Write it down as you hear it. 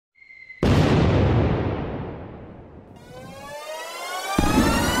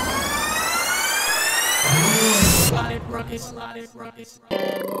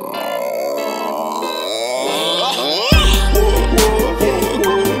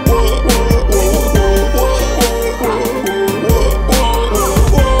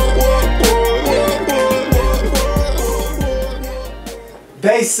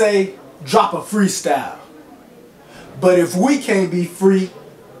They say drop a freestyle, but if we can't be free,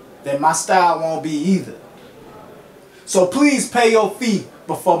 then my style won't be either. So please pay your fee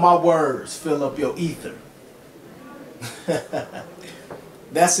before my words fill up your ether.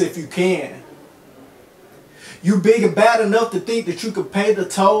 That's if you can. You big and bad enough to think that you could pay the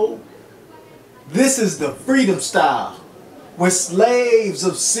toll? This is the freedom style. We're slaves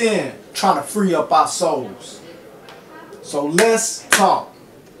of sin trying to free up our souls. So let's talk.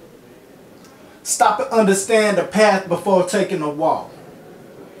 Stop and understand the path before taking a walk.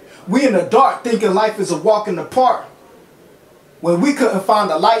 We in the dark thinking life is a walk in the park, when we couldn't find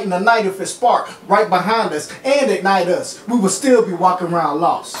a light in the night if it sparked right behind us and ignite us, we would still be walking around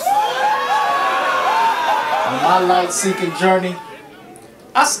lost. On my light-seeking journey,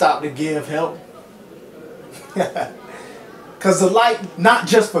 I stopped to give help. Cause the light not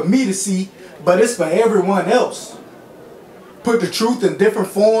just for me to see, but it's for everyone else. Put the truth in different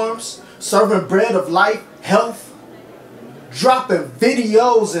forms, serving bread of life, health, dropping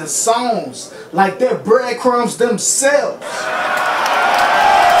videos and songs like they're breadcrumbs themselves.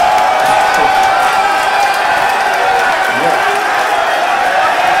 Yeah.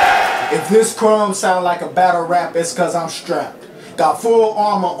 If this crumb sound like a battle rap, it's cause I'm strapped. Got full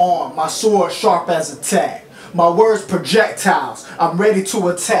armor on, my sword sharp as a tack. My words projectiles, I'm ready to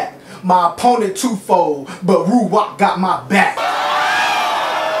attack. My opponent twofold, but Ruwak got my back.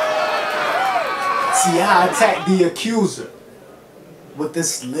 See, I attack the accuser with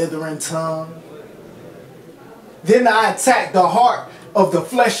this slithering tongue. Then I attack the heart of the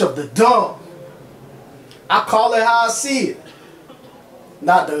flesh of the dumb. I call it how I see it,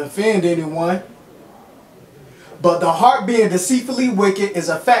 not to offend anyone. But the heart being deceitfully wicked is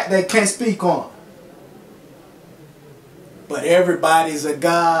a fact they can't speak on. But everybody's a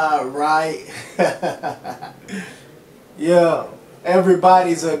god, right? Yeah,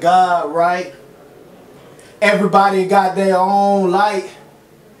 everybody's a god, right? Everybody got their own light.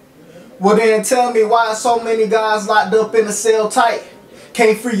 Well then tell me why so many guys locked up in a cell tight.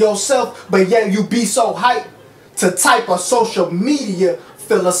 Can't free yourself, but yet you be so hyped to type a social media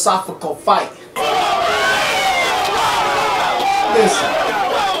philosophical fight. Listen.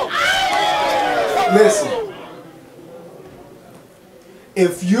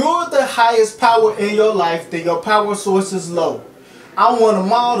 If you're the highest power in your life, then your power source is low. I want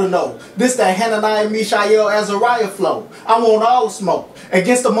them all to know. This that Hananiah, Mishael, Azariah flow. I want all the smoke.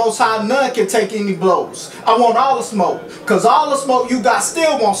 Against the Most High, none can take any blows. I want all the smoke. Cause all the smoke you got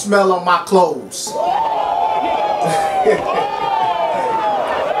still won't smell on my clothes.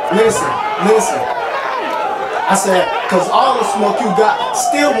 Listen. I said, cause all the smoke you got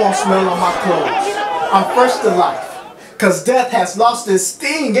still won't smell on my clothes. I'm fresh to life. Cause death has lost its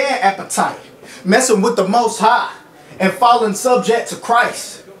sting and appetite. Messing with the Most High and falling subject to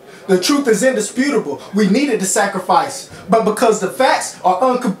Christ. The truth is indisputable. We needed the sacrifice. But because the facts are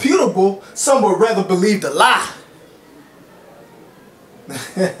uncomputable, some would rather believe the lie.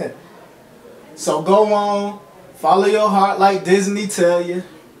 So go on, follow your heart like Disney tell you.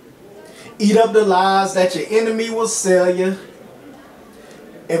 Eat up the lies that your enemy will sell you.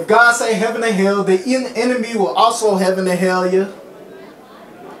 If God say heaven and hell, the enemy will also heaven and hell you.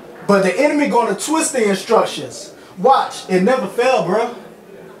 But the enemy gonna twist the instructions. Watch, it never fail, bro.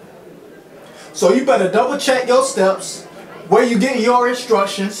 So you better double check your steps, where you getting your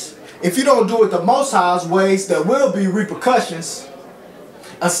instructions. If you don't do it the Most High's ways, there will be repercussions.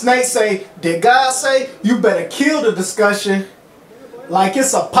 A snake say, did God say? You better kill the discussion. Like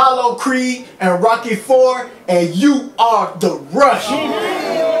it's Apollo Creed and Rocky IV, and you are the Russian.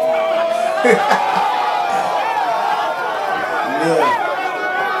 Yeah.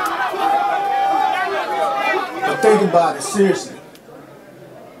 Think about it seriously.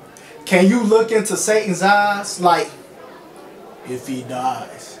 Can you look into Satan's eyes like, if he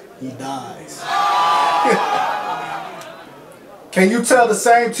dies, he dies? Can you tell the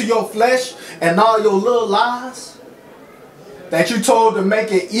same to your flesh and all your little lies? That you told to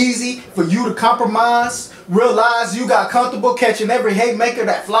make it easy for you to compromise? Realize you got comfortable catching every haymaker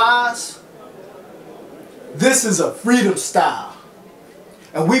that flies? This is a freedom style.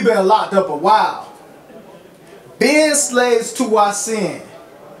 And we've been locked up a while. Being slaves to our sin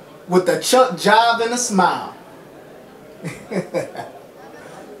with a chuck job and a smile.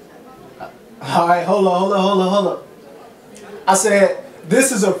 Alright, hold up. I said,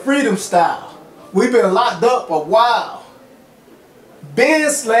 this is a freedom style. We've been locked up a while. Being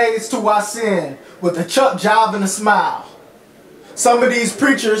slaves to our sin with a chuck job and a smile. Some of these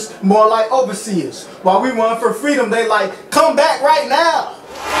preachers more like overseers. While we run for freedom, they like, come back right now.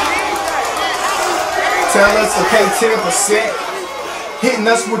 Tell us to pay 10%, hitting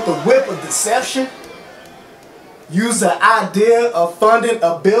us with the whip of deception. Use the idea of funding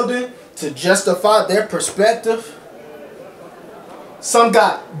a building to justify their perspective. Some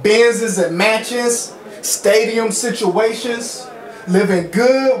got Benzes and mansions, stadium situations, living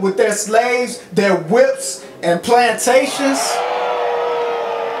good with their slaves, their whips and plantations.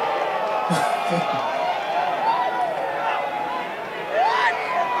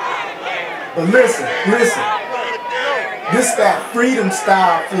 But listen, this that freedom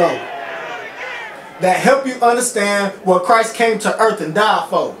style flow that help you understand what Christ came to earth and died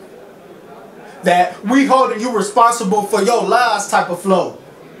for. That we holding you responsible for your lies type of flow.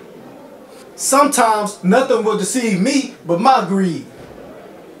 Sometimes nothing will deceive me but my greed.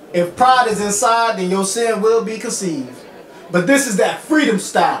 If pride is inside, then your sin will be conceived. But this is that freedom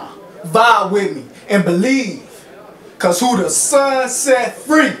style. Vibe with me and believe. Cause who the Son set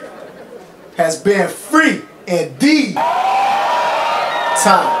free has been free indeed.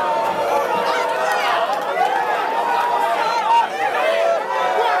 Time.